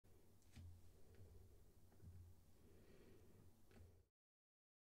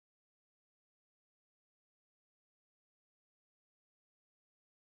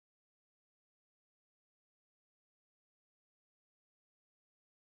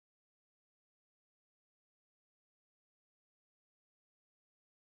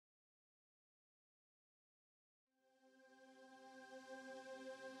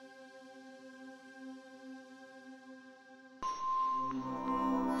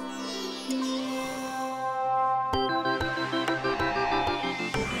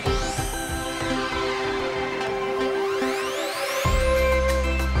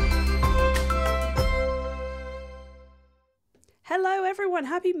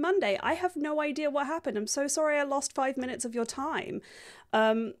everyone, happy Monday. I have no idea what happened. I'm so sorry I lost 5 minutes of your time.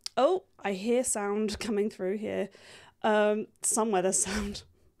 Oh, I hear sound coming through here. Some weather sound.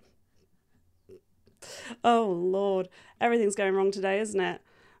 Oh, Lord. Everything's going wrong today, isn't it?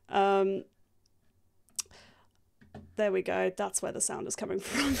 There we go. That's where the sound is coming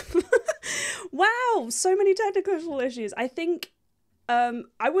from. Wow, so many technical issues. I think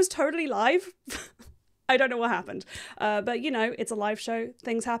I was totally live. I don't know what happened. But, you know, it's a live show.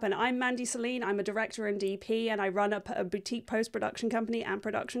 Things happen. I'm Mandy Celine. I'm a director and DP, and I run a boutique post-production company and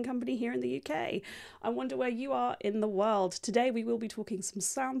production company here in the UK. I wonder where you are in the world. Today, we will be talking some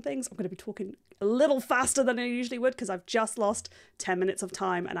sound things. I'm going to be talking a little faster than I usually would because I've just lost 10 minutes of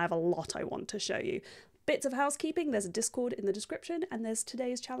time and I have a lot I want to show you. Bits of housekeeping, there's a Discord in the description, and there's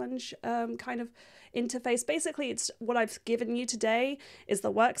today's challenge kind of interface. Basically, it's what I've given you today is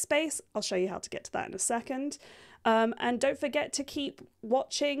the workspace. I'll show you how to get to that in a second. And don't forget to keep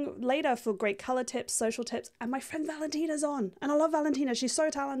watching later for great color tips, social tips, and my friend Valentina's on. And I love Valentina, she's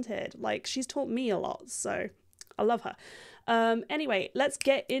so talented. Like, she's taught me a lot, so I love her. Anyway, let's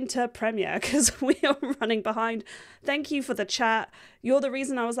get into Premiere because we are running behind. Thank you for the chat. You're the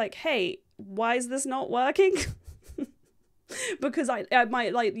reason I was like, hey, why is this not working? Because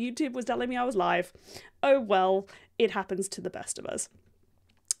YouTube was telling me I was live. Oh well, it happens to the best of us.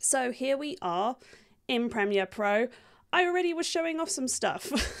 So here we are in Premiere Pro. I already was showing off some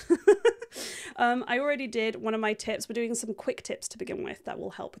stuff. I already did one of my tips. We're doing some quick tips to begin with that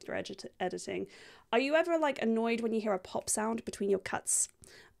will help with your editing. Are you ever like annoyed when you hear a pop sound between your cuts?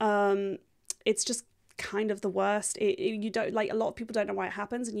 It's just kind of the worst. You don't, like, a lot of people don't know why it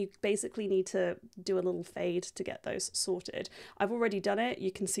happens, and you basically need to do a little fade to get those sorted. I've already done it.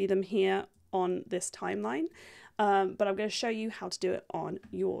 You can see them here on this timeline, but I'm going to show you how to do it on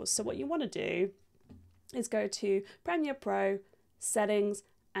yours. So what you want to do is go to Premiere Pro, Settings,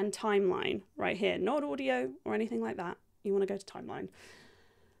 and Timeline right here. Not audio or anything like that. You want to go to Timeline.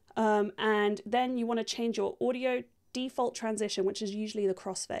 And then you want to change your audio default transition, which is usually the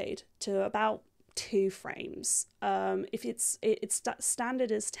crossfade, to about 2 frames. If it's standard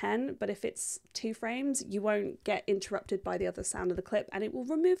is 10, but if it's 2 frames, you won't get interrupted by the other sound of the clip, and it will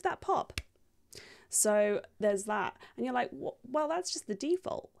remove that pop. So there's that. And you're like, well, that's just the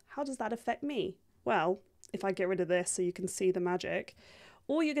default. How does that affect me? Well, if I get rid of this so you can see the magic,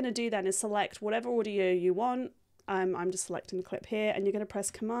 all you're going to do then is select whatever audio you want. I'm just selecting the clip here, and you're going to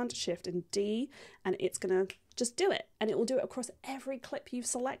press Command, Shift, and D, and it's going to just do it. And it will do it across every clip you've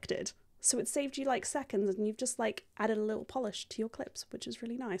selected. So it saved you like seconds, and you've just like added a little polish to your clips, which is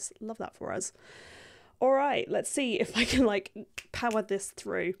really nice. Love that for us. All right, let's see if I can like power this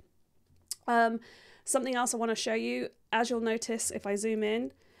through. Something else I want to show you, as you'll notice if I zoom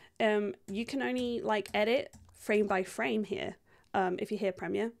in, you can only like edit frame by frame here. If you hear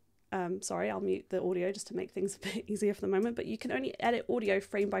Premiere, sorry, I'll mute the audio just to make things a bit easier for the moment, but you can only edit audio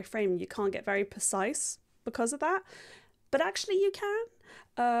frame by frame. You can't get very precise because of that, but actually you can.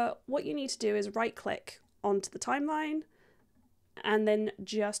 What you need to do is right click onto the timeline and then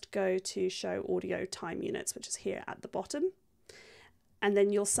just go to show audio time units, which is here at the bottom. And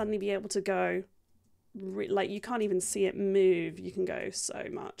then you'll suddenly be able to go, like, you can't even see it move. You can go so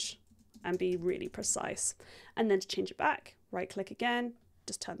much and be really precise. And then to change it back, right click again,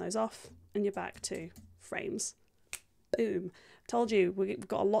 just turn those off, and you're back to frames. Boom. Told you, we've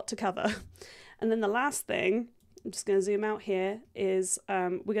got a lot to cover. And then the last thing, I'm just going to zoom out here, is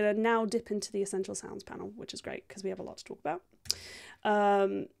we're going to now dip into the Essential Sounds panel, which is great because we have a lot to talk about.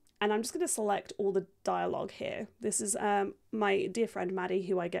 And I'm just going to select all the dialogue here. This is my dear friend Maddie,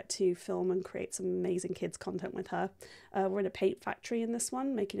 who I get to film and create some amazing kids content with her. We're in a paint factory in this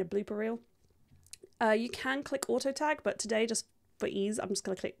one, making a blooper reel. You can click auto tag, but today, just for ease, I'm just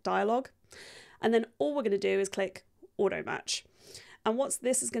going to click dialogue. And then all we're going to do is click auto match. And what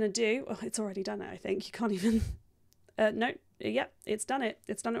this is going to do, oh, it's already done it, I think. You can't even, no, yep, it's done it.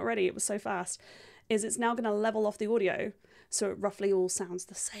 It's done it already. It was so fast. Is it's now going to level off the audio so it roughly all sounds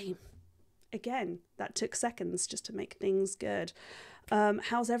the same. Again, that took seconds just to make things good.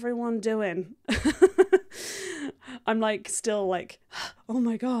 How's everyone doing? I'm like still like, oh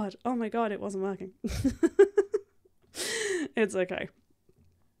my god, it wasn't working. It's okay.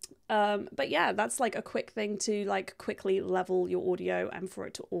 But yeah, that's like a quick thing to like quickly level your audio and for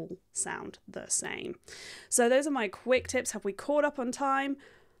it to all sound the same. So those are my quick tips. Have we caught up on time?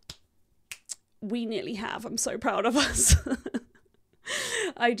 We nearly have. I'm so proud of us.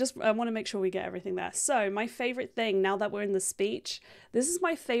 I want to make sure we get everything there. So my favorite thing, now that we're in the speech, this is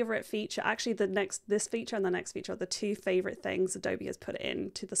my favorite feature. Actually, this feature and the next feature are the 2 favorite things Adobe has put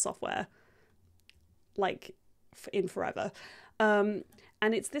into the software, like in forever. And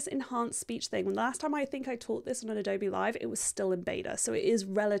And it's this enhanced speech thing. When the last time I think I taught this on an Adobe Live, it was still in beta. So it is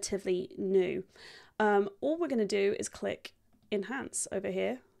relatively new. All we're going to do is click enhance over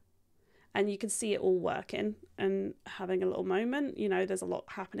here. And you can see it all working and having a little moment. You know, there's a lot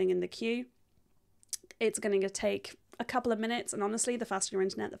happening in the queue. It's going to take a couple of minutes. And honestly, the faster your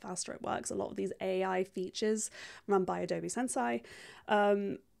internet, the faster it works. A lot of these AI features run by Adobe Sensei,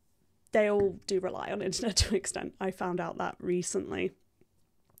 they all do rely on internet to an extent. I found out that recently.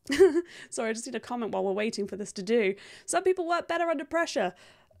 Sorry, I just need a comment while we're waiting for this to do. Some people work better under pressure.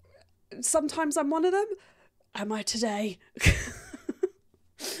 Sometimes I'm one of them. Am I today?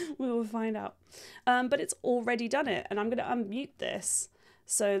 We will find out. But it's already done it, and I'm going to unmute this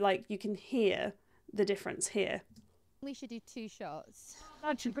so like you can hear the difference here. We should do 2 shots.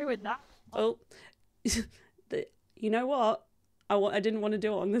 I should agree with that. Oh, you know what? I didn't want to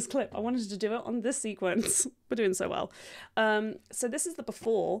do it on this clip. I wanted to do it on this sequence. We're doing so well. So this is the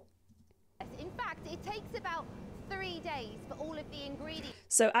before. In fact, it takes about 3 days for all of the ingredients.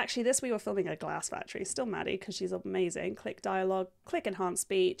 So actually this we were filming at a glass factory. Still Maddie because she's amazing. Click dialogue, click enhance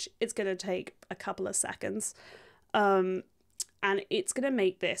speech. It's going to take a couple of seconds. And it's going to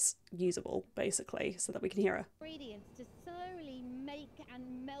make this usable basically so that we can hear her. Ingredients to slowly make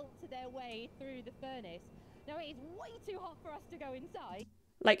and melt their way through the furnace. Now it is way too hot for us to go inside.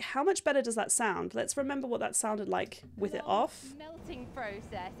 Like, how much better does that sound? Let's remember what that sounded like with it off. Melting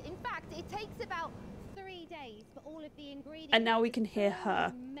process. In fact, it takes about 3 days for all of the ingredients. And now we can hear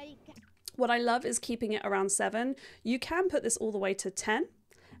her. What I love is keeping it around 7. You can put this all the way to 10,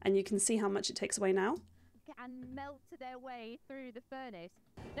 and you can see how much it takes away now. And melt their way through the furnace.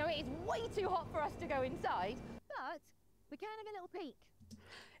 Now it is way too hot for us to go inside, but we can have a little peek.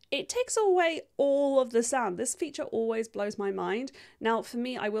 It takes away all of the sound. This feature always blows my mind. Now, for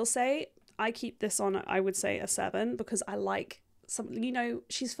me, I will say, I keep this on, I would say, a 7, because I like some, you know,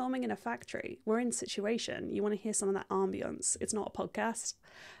 she's filming in a factory. We're in situation. You want to hear some of that ambience. It's not a podcast.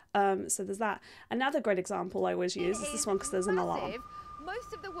 So there's that. Another great example I always use is this one because there's an alarm.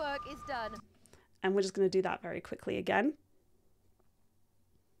 Most of the work is done. And we're just going to do that very quickly again.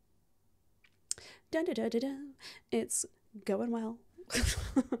 Dun, dun, dun, dun, dun. It's going well.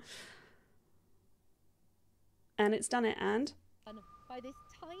 And it's done it, and by this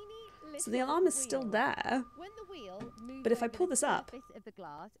tiny little so the alarm is still there. When the wheel moves but if I pull this up, of the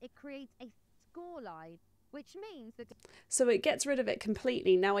glass, it creates a score line, which means that so it gets rid of it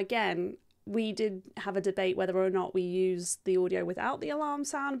completely. Now again, we did have a debate whether or not we use the audio without the alarm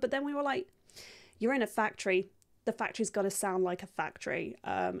sound, but then we were like, you're in a factory. The factory's got to sound like a factory,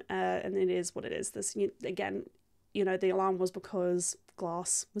 and it is what it is. This again, you know, the alarm was because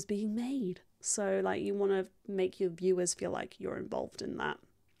glass was being made. So like you want to make your viewers feel like you're involved in that.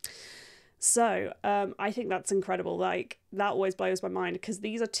 So I think that's incredible. Like that always blows my mind because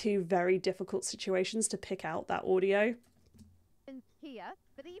these are 2 very difficult situations to pick out that audio. Here,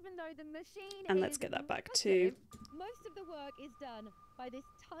 but even though the machine and let's get that back to most of the work is done by this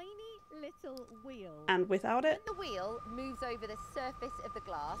tiny little wheel. And without it, when the wheel moves over the surface of the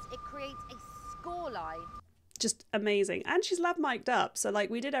glass, it creates a score line. Just amazing. And she's lab mic'd up, so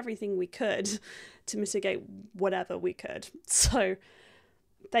like we did everything we could to mitigate whatever we could. So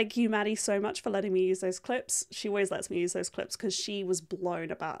thank you, Maddie, so much for letting me use those clips. She always lets me use those clips because she was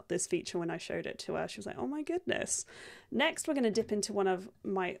blown about this feature when I showed it to her. She was like, oh my goodness. Next, we're going to dip into one of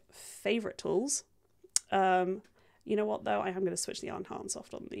my favorite tools. You know what, though? I am going to switch the enhance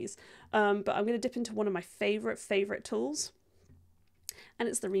off on these. But I'm going to dip into one of my favorite tools. And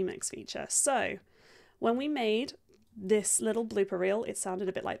it's the remix feature. So when we made this little blooper reel, it sounded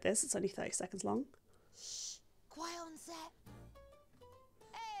a bit like this. It's only 30 seconds long. Shh, quiet on set.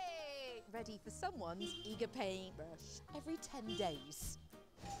 Hey! Ready for someone's eager paintbrush every 10 days.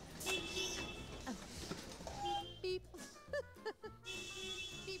 Oh. Beep.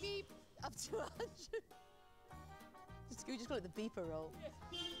 Beep, beep. Up to 100. Can we just call it the beeper roll?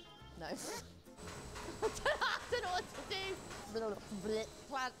 No. I don't know what to do.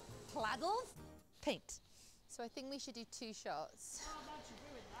 Pladdles? Paint. So I think we should do 2 shots.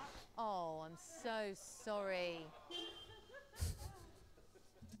 Oh, I'm so sorry.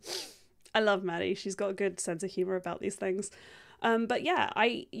 I love Maddie. She's got a good sense of humor about these things. But yeah,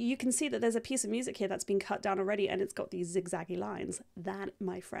 you can see that there's a piece of music here that's been cut down already and it's got these zigzaggy lines. That,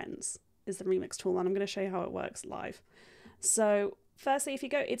 my friends, is the remix tool, and I'm going to show you how it works live. So firstly, if you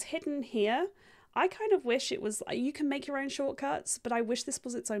go, it's hidden here. I kind of wish it was, you can make your own shortcuts, but I wish this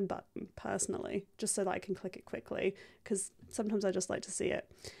was its own button, personally, just so that I can click it quickly, because sometimes I just like to see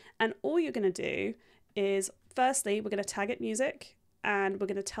it. And all you're going to do is, firstly, we're going to tag it music, and we're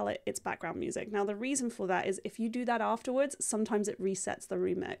going to tell it it's background music. Now, the reason for that is if you do that afterwards, sometimes it resets the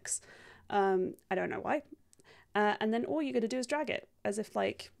remix. I don't know why. And then all you're going to do is drag it as if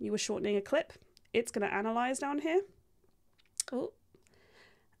like you were shortening a clip. It's going to analyze down here. Oh,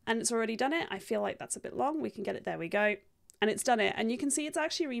 and it's already done it. I feel like that's a bit long. We can get it. There we go. And it's done it. And you can see it's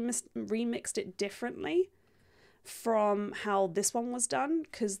actually remixed it differently from how this one was done,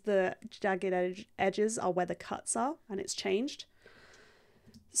 because the jagged edges are where the cuts are, and it's changed.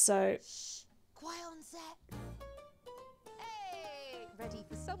 So shh, quiet on set. Hey, ready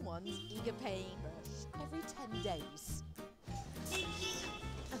for someone's eager paintbrush every 10 days.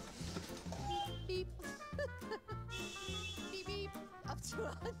 Beep. Beep beep. Up to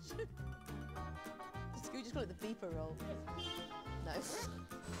 100. Can we just call it the beeper roll? No.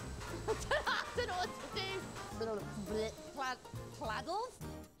 I don't know what to do. Pladdles?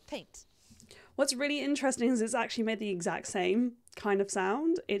 Paint. What's really interesting is it's actually made the exact same kind of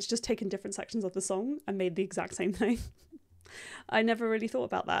sound. It's just taken different sections of the song and made the exact same thing. I never really thought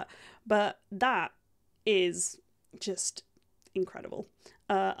about that. But that is just incredible.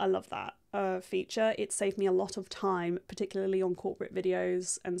 I love that feature. It saved me a lot of time, particularly on corporate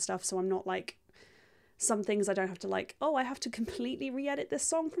videos and stuff. So I'm not like, some things I don't have to like, oh, I have to completely re-edit this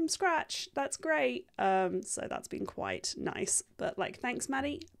song from scratch. That's great. So that's been quite nice. But like, thanks,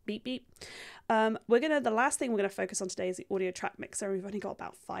 Maddie. Beep, beep. The last thing we're gonna focus on today is the audio track mixer. We've only got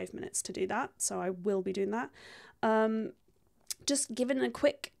about 5 minutes to do that, so I will be doing that. Just giving a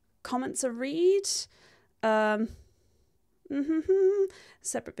quick comments a read.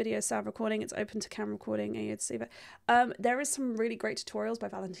 Separate video sound recording. It's open to camera recording. And you'd see that. There is some really great tutorials by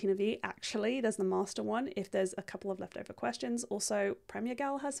Valentina V. Actually, there's the master one. If there's a couple of leftover questions, also Premier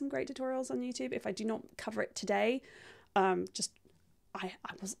Gal has some great tutorials on YouTube. If I do not cover it today, we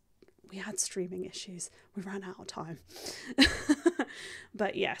had streaming issues. We ran out of time.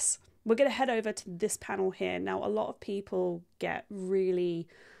 But yes, we're gonna head over to this panel here. Now, a lot of people get really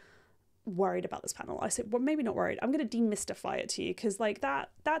worried about this panel. I said, well, maybe not worried. I'm going to demystify it to you, because like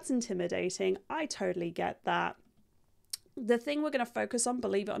that's intimidating. I totally get that. The thing we're going to focus on,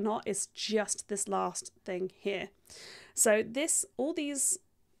 believe it or not, is just this last thing here. So all these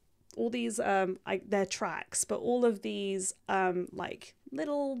they're tracks, but all of these like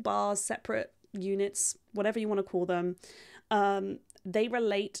little bars, separate units, whatever you want to call them, they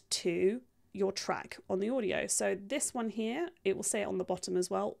relate to your track on the audio. So this one here, it will say it on the bottom as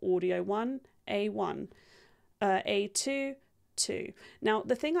well, audio 1, A1, A2, 2. Now,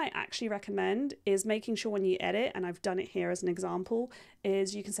 the thing I actually recommend is making sure when you edit, and I've done it here as an example,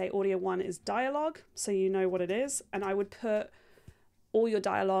 is you can say audio 1 is dialogue, so you know what it is, and I would put all your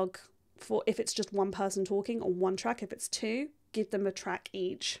dialogue for if it's just one person talking on one track. If it's two, give them a track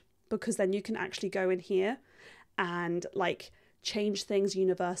each, because then you can actually go in here and like change things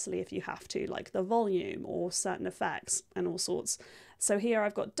universally if you have to, like the volume or certain effects and all sorts. So here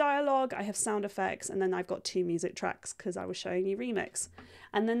I've got dialogue, I have sound effects, and then I've got 2 music tracks because I was showing you remix.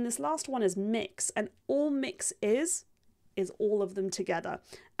 And then this last one is mix, and all mix is all of them together.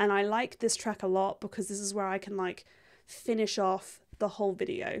 And I like this track a lot because this is where I can like finish off the whole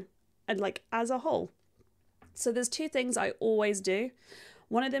video and like as a whole. So there's 2 things I always do.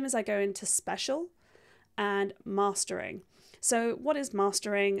 One of them is I go into special and mastering. So what is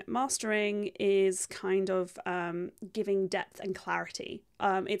mastering? Mastering is kind of giving depth and clarity.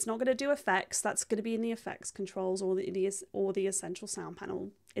 It's not going to do effects. That's going to be in the effects controls or the essential sound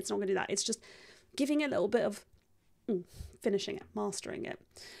panel. It's not going to do that. It's just giving it a little bit of finishing it, mastering it.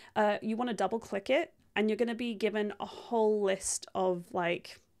 You want to double click it, and you're going to be given a whole list of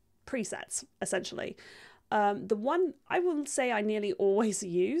like presets, essentially. The one I will say I nearly always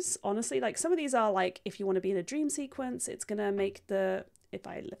use, honestly, like some of these are like, if you want to be in a dream sequence, it's going to make if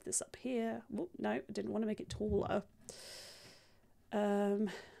I lift this up here, no, I didn't want to make it taller.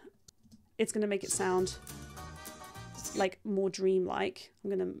 It's going to make it sound like more dreamlike. I'm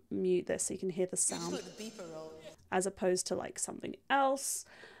going to mute this so you can hear the sound as opposed to like something else.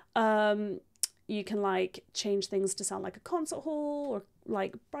 You can like change things to sound like a concert hall or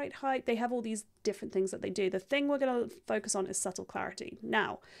like bright height. They have all these different things that they do. The thing we're going to focus on is subtle clarity.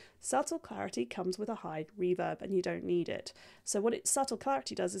 Now, subtle clarity comes with a high reverb and you don't need it. So what subtle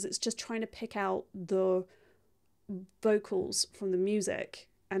clarity does is it's just trying to pick out the vocals from the music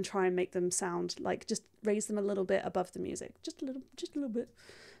and try and make them sound like, just raise them a little bit above the music. Just a little bit.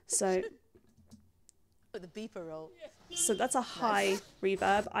 So the beeper roll. So that's a high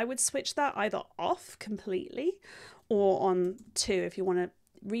reverb. I would switch that either off completely or on 2 if you want to.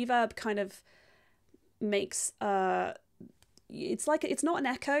 Reverb kind of makes it's like, it's not an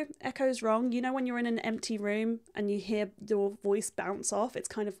echo. Echo's wrong. You know, when you're in an empty room and you hear your voice bounce off, it's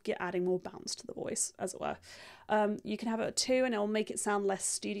kind of adding more bounce to the voice, as it were. You can have it at 2 and it'll make it sound less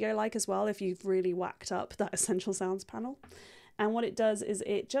studio-like as well if you've really whacked up that Essential Sounds panel. And what it does is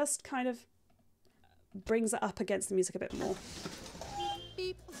it just kind of brings it up against the music a bit more.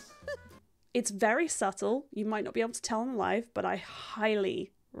 Beep. It's very subtle. You might not be able to tell on live, but I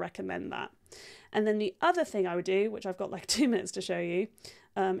highly recommend that. And then the other thing I would do, which I've got like 2 minutes to show you,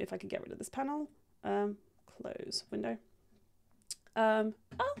 if I could get rid of this panel, close window. Oh,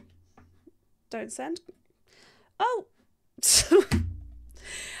 don't send. Oh,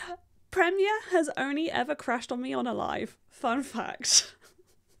 Premiere has only ever crashed on me on a live. Fun fact.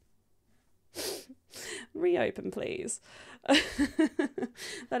 Reopen, please.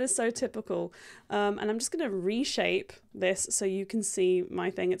 That is so typical. And I'm just going to reshape this so you can see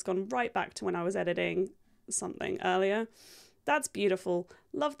my thing. It's gone right back to when I was editing something earlier. That's beautiful.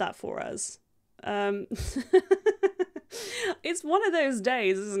 Love that for us. It's one of those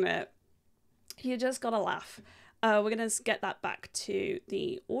days, isn't it? You just gotta laugh. We're going to get that back to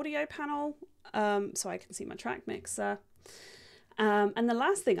the audio panel so I can see my track mixer. And the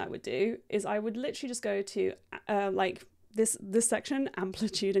last thing I would do is I would literally just go to like this section,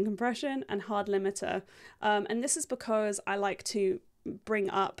 amplitude and compression, and hard limiter. And this is because I like to bring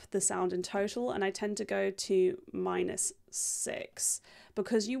up the sound in total, and I tend to go to -6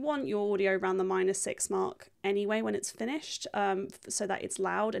 because you want your audio around the -6 mark anyway when it's finished, so that it's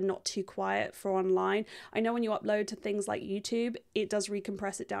loud and not too quiet for online. I know when you upload to things like YouTube, it does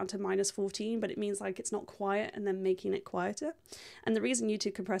recompress it down to -14, but it means like it's not quiet and then making it quieter. And the reason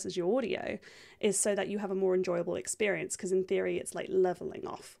YouTube compresses your audio is so that you have a more enjoyable experience, because in theory it's like leveling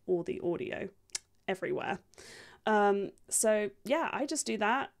off all the audio everywhere. So yeah, I just do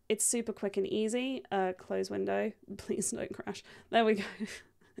that. It's super quick and easy. Close window, please don't crash. There we go.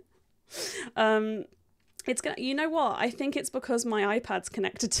 It's gonna, you know what? I think it's because my iPad's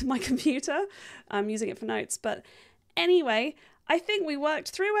connected to my computer. I'm using it for notes, but anyway, I think we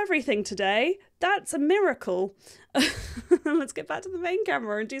worked through everything today. That's a miracle. Let's get back to the main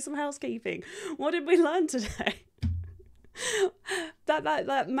camera and do some housekeeping. What did we learn today?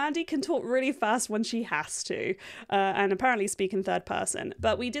 that Mandy can talk really fast when she has to, and apparently speak in third person.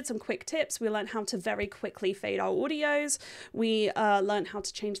 But we did some quick tips. We learned how to very quickly fade our audios. We learned how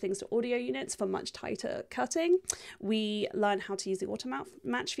to change things to audio units for much tighter cutting. We learned how to use the auto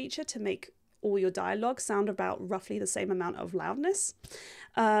match feature to make all your dialogue sound about roughly the same amount of loudness.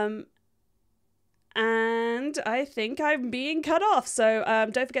 And I think I'm being cut off. So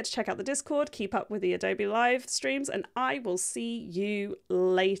don't forget to check out the Discord, keep up with the Adobe live streams, and I will see you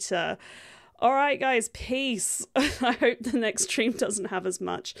later. All right, guys, peace. I hope the next stream doesn't have as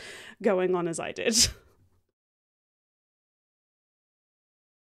much going on as I did.